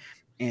done.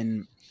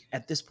 And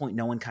at this point,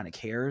 no one kind of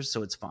cares.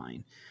 So it's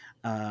fine.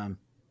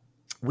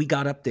 We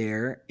got up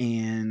there,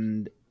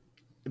 and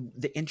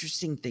the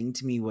interesting thing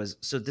to me was,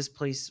 so this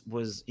place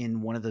was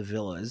in one of the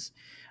villas,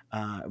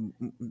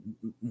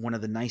 one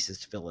of the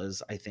nicest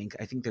villas. I think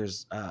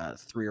there's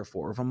 3 or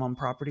 4 of them on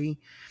property,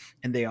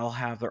 and they all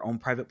have their own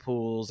private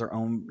pools, their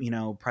own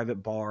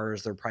private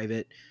bars, their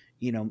private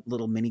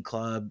little mini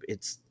club.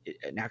 It's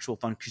an actual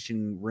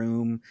functioning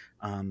room.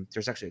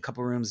 There's actually a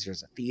couple rooms.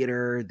 There's a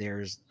theater,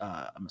 there's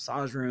a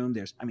massage room,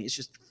 it's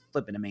just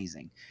flipping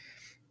amazing.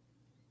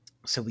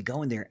 So we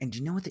go in there, and do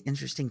you know what the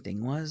interesting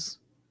thing was?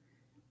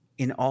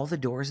 In all the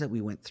doors that we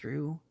went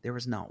through, there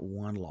was not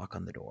one lock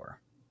on the door.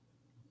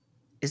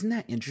 Isn't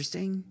that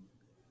interesting?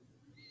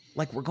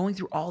 Like, we're going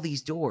through all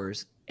these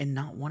doors, and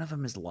not one of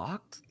them is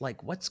locked?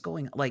 Like, what's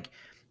going on? Like,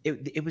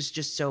 it was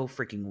just so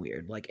freaking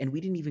weird. Like, and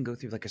we didn't even go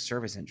through like a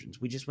service entrance.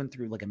 We just went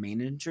through like a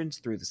main entrance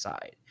through the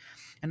side.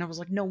 And I was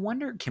like, no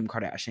wonder Kim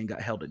Kardashian got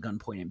held at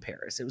gunpoint in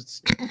Paris. It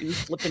was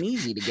flipping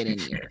easy to get in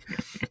here.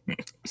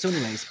 So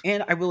anyways,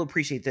 and I will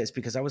appreciate this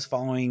because I was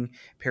following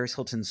Paris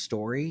Hilton's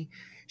story.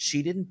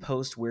 She didn't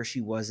post where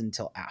she was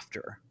until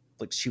after,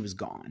 like she was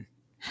gone.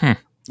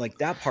 Like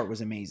that part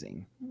was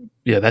amazing.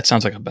 Yeah, that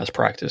sounds like a best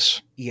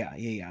practice.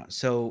 Yeah.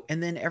 So,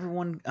 and then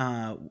everyone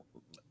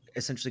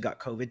essentially got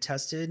COVID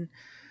tested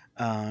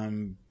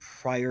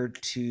prior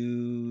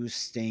to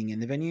staying in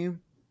the venue.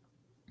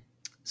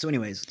 So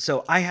anyways,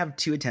 so I have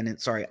 2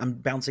 attendants. Sorry, I'm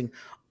bouncing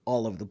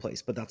all over the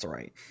place, but that's all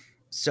right.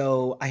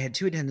 So I had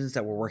 2 attendants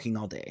that were working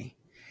all day.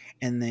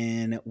 And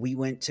then we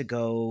went to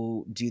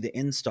go do the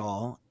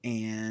install,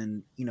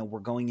 and we're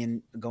going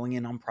in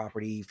on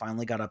property.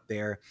 Finally got up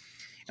there,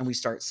 and we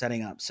start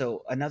setting up.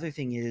 So another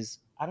thing is,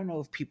 I don't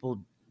know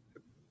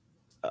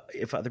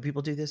if other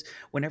people do this.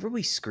 Whenever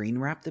we screen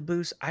wrap the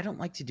booths, I don't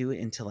like to do it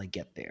until I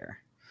get there.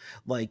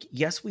 Like,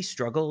 yes, we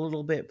struggle a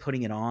little bit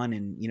putting it on,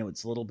 and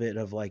it's a little bit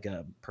of like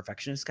a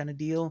perfectionist kind of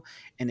deal,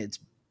 and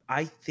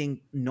I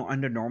think no,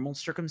 under normal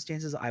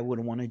circumstances, I would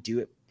want to do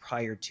it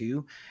prior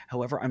to.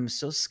 However, I'm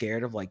so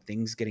scared of like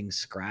things getting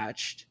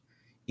scratched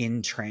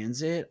in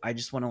transit. I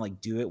just want to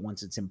like do it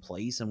once it's in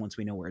place and once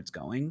we know where it's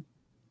going.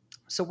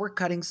 So we're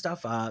cutting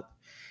stuff up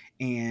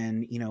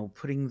and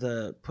putting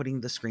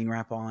the screen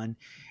wrap on,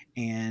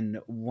 and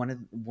one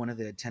of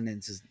the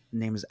attendants, his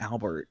name is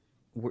Albert.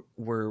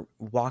 We're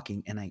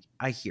walking and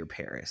I hear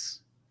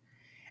Paris,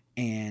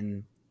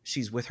 and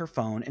she's with her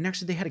phone, and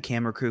actually they had a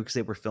camera crew because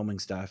they were filming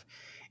stuff,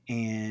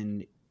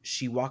 and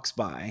she walks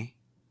by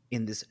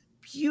in this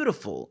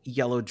beautiful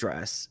yellow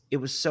dress. It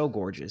was so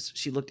gorgeous.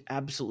 She looked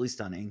absolutely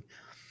stunning.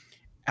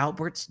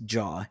 Albert's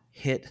jaw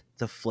hit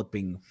the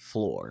flipping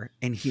floor,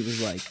 and he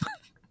was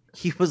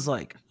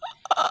like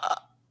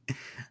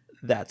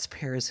that's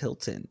Paris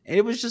Hilton. And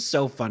it was just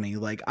so funny.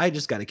 Like, I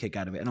just got a kick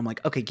out of it. And I'm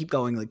like, okay, keep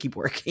going, like keep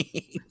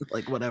working.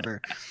 Like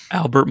whatever.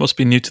 Albert must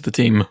be new to the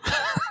team.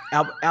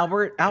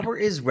 Albert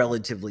is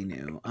relatively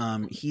new.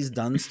 He's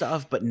done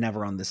stuff, but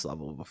never on this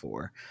level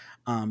before.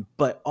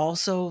 But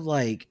also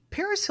like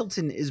Paris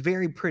Hilton is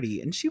very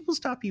pretty and she will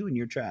stop you in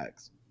your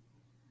tracks.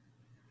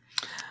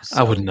 So,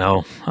 I wouldn't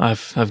know.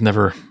 I've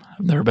never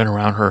been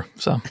around her,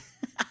 so.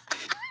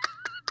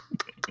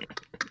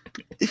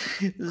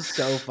 This is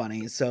so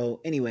funny. So,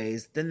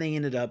 anyways, then they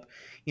ended up,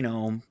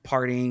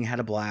 partying, had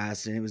a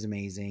blast, and it was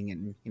amazing,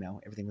 and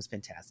everything was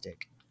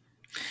fantastic.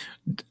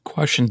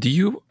 Question: do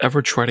you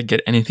ever try to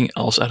get anything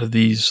else out of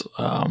these?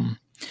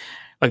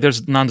 Like,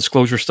 there's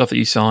non-disclosure stuff that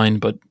you sign,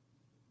 but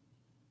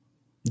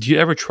do you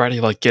ever try to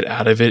like get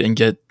out of it and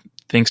get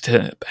things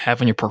to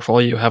have in your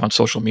portfolio, have on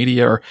social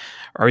media, or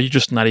are you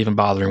just not even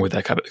bothering with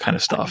that kind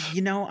of stuff?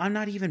 I'm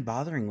not even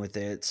bothering with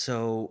it.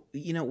 So,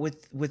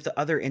 with the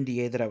other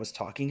NDA that I was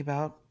talking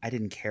about, I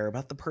didn't care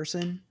about the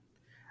person,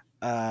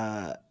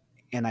 and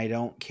I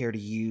don't care to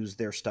use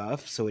their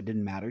stuff, so it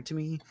didn't matter to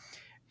me.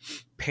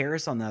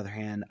 Paris, on the other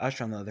hand,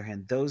 Usher, on the other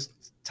hand, those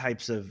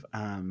types of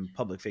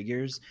public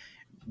figures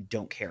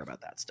don't care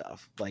about that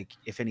stuff. Like,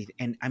 if anything,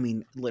 and I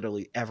mean,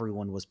 literally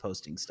everyone was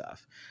posting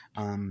stuff.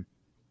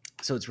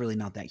 So it's really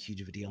not that huge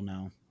of a deal,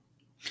 no.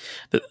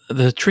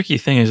 The tricky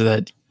thing is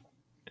that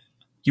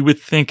you would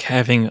think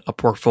having a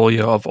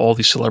portfolio of all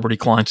these celebrity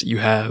clients that you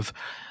have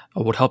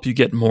would help you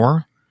get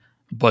more,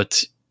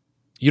 but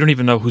you don't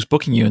even know who's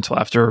booking you until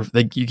after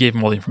you gave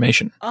them all the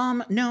information.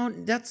 No,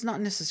 that's not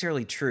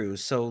necessarily true.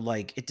 So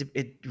like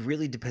it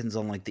really depends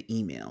on like the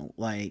email.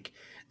 Like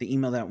the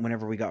email that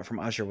whenever we got from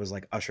Usher was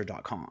like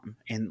usher.com,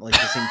 and like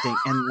the same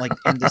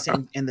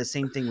thing, and the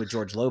same thing with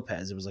George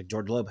Lopez. It was like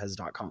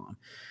georgelopez.com.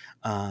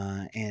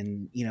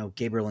 And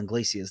Gabriel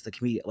Iglesias, the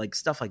comedian, like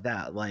stuff like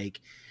that.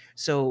 Like,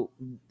 so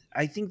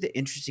I think the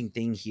interesting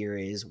thing here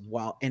is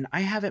and I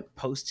haven't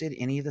posted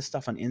any of the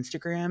stuff on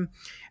Instagram.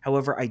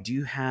 However, I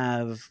do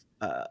have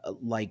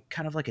like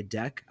kind of like a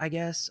deck, I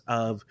guess,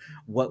 of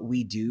what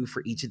we do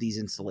for each of these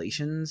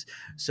installations.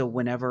 So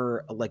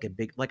whenever like a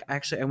big, like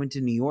actually I went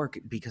to New York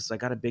because I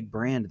got a big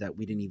brand that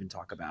we didn't even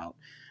talk about.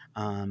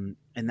 And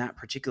that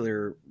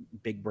particular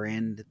big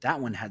brand, that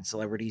one had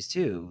celebrities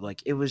too.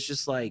 Like it was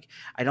just like,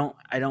 I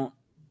don't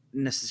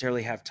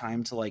necessarily have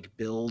time to like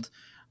build,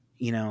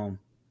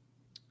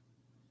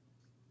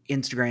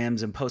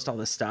 Instagrams and post all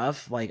this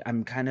stuff. Like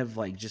I'm kind of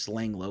like just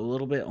laying low a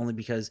little bit, only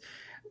because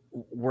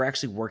we're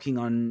actually working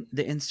on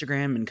the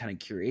Instagram and kind of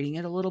curating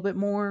it a little bit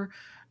more.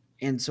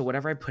 And so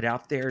whatever I put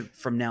out there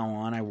from now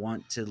on, I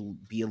want to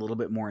be a little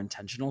bit more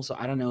intentional. So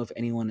I don't know if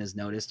anyone has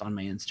noticed on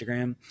my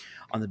Instagram,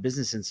 on the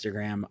business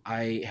Instagram,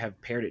 I have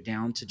pared it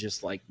down to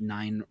just like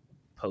 9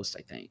 posts,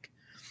 I think.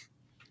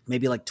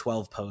 Maybe like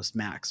 12 posts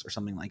max or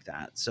something like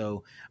that.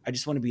 So I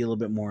just want to be a little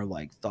bit more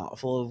like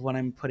thoughtful of what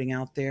I'm putting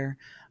out there.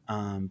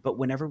 But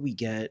whenever we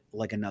get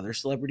like another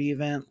celebrity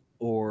event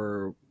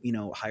or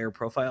higher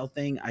profile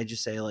thing, I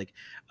just say like,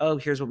 oh,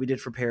 here's what we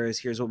did for Paris,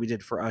 here's what we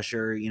did for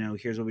Usher,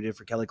 here's what we did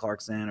for Kelly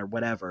Clarkson or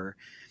whatever.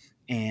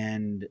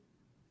 And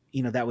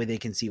that way they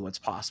can see what's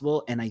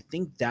possible. And I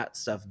think that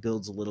stuff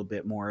builds a little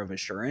bit more of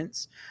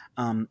assurance.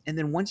 And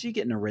then once you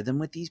get in a rhythm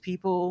with these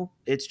people,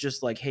 it's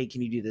just like, hey,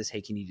 can you do this?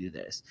 Hey, can you do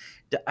this?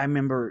 I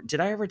remember, did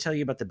I ever tell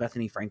you about the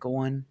Bethany Frankel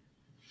one?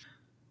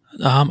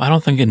 I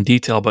don't think in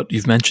detail, but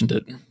you've mentioned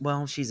it.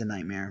 Well, she's a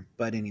nightmare.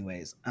 But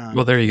anyways.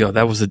 Well, there you go.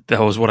 That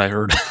was what I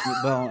heard.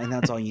 Well, and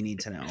that's all you need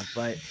to know.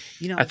 But,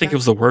 I think it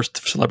was the worst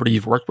celebrity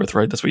you've worked with,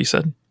 right? That's what you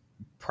said?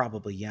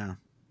 Probably, yeah.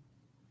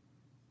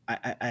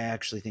 I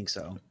actually think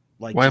so.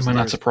 Like, why am I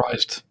not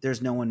surprised?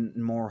 There's no one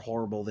more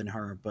horrible than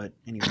her. But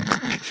anyway.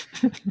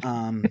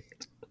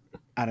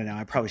 I don't know.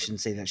 I probably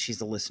shouldn't say that.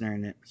 She's a listener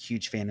and a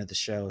huge fan of the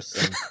show.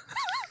 So.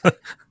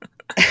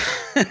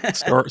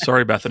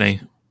 Sorry,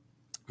 Bethany.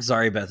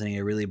 Sorry, Bethany. I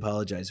really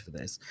apologize for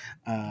this.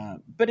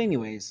 But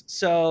anyways,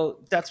 so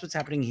that's what's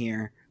happening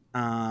here.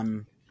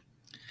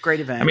 Great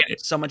event. I mean,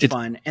 so much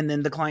fun. And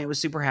then the client was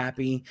super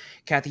happy.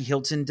 Kathy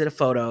Hilton did a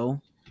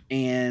photo,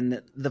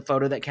 and the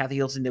photo that Kathy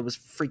Hilton did was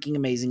freaking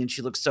amazing, and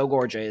she looks so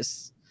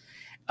gorgeous.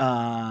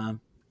 And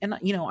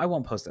I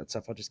won't post that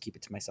stuff. I'll just keep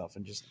it to myself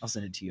and I'll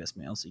send it to US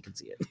Mail so you can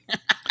see it.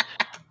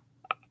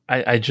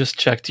 I just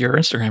checked your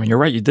Instagram, and you're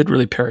right. You did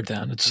really pare it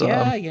down. It's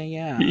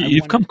Yeah.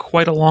 You've come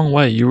quite a long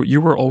way.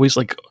 You were always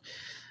like,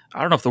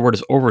 I don't know if the word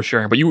is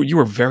oversharing, but you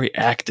were very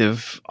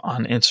active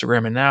on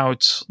Instagram, and now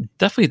it's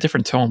definitely a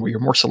different tone where you're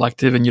more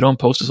selective and you don't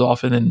post as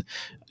often, and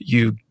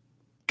you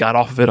got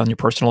off of it on your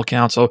personal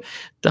account. So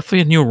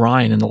definitely a new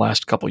Ryan in the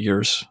last couple of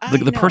years.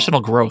 The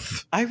personal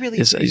growth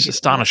is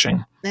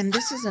astonishing. And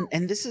this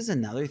is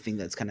another thing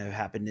that's kind of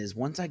happened is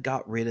once I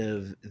got rid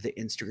of the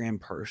Instagram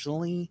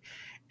personally,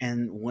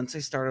 and once I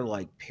started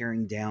like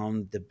paring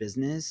down the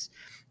business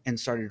and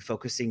started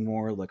focusing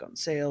more like on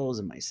sales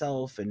and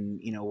myself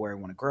and, you know, where I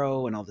want to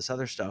grow and all this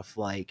other stuff,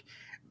 like,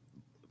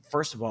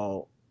 first of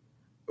all,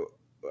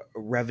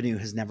 revenue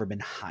has never been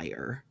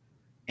higher.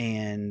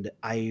 And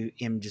I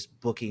am just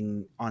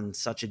booking on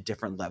such a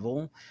different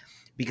level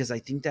because I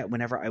think that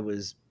whenever I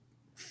was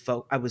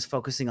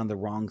focusing on the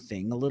wrong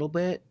thing a little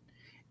bit,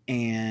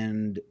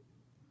 and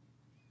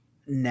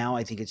now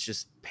I think it's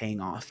just paying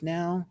off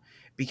now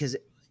because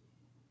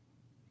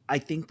I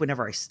think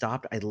whenever I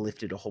stopped, I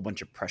lifted a whole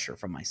bunch of pressure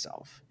from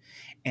myself.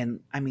 And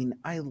I mean,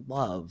 I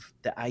love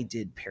that I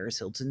did Paris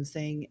Hilton's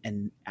thing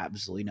and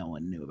absolutely no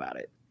one knew about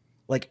it.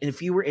 Like,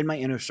 if you were in my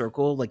inner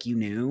circle, like, you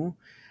knew,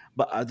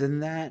 but other than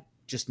that,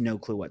 just no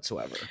clue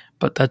whatsoever.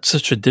 But that's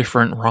such a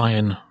different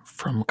Ryan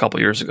from a couple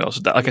of years ago.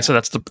 So I said,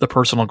 that's the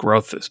personal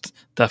growth is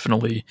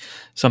definitely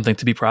something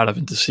to be proud of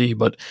and to see.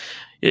 But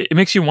it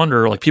makes you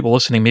wonder, like, people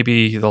listening,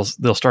 maybe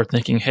they'll start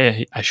thinking,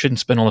 hey, I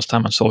shouldn't spend all this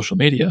time on social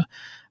media.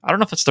 I don't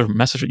know if that's the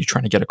message that you're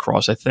trying to get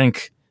across. I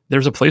think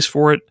there's a place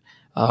for it.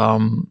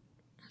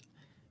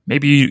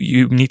 Maybe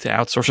you need to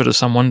outsource it to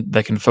someone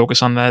that can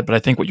focus on that. But I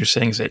think what you're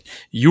saying is that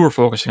you were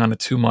focusing on it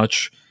too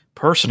much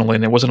personally,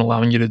 and it wasn't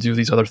allowing you to do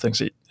these other things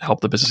that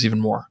help the business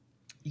even more.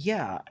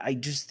 Yeah, I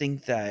just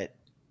think that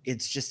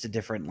it's just a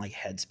different like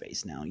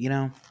headspace now, you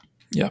know?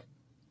 Yeah.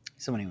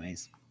 So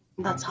anyways.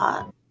 That's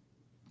hot.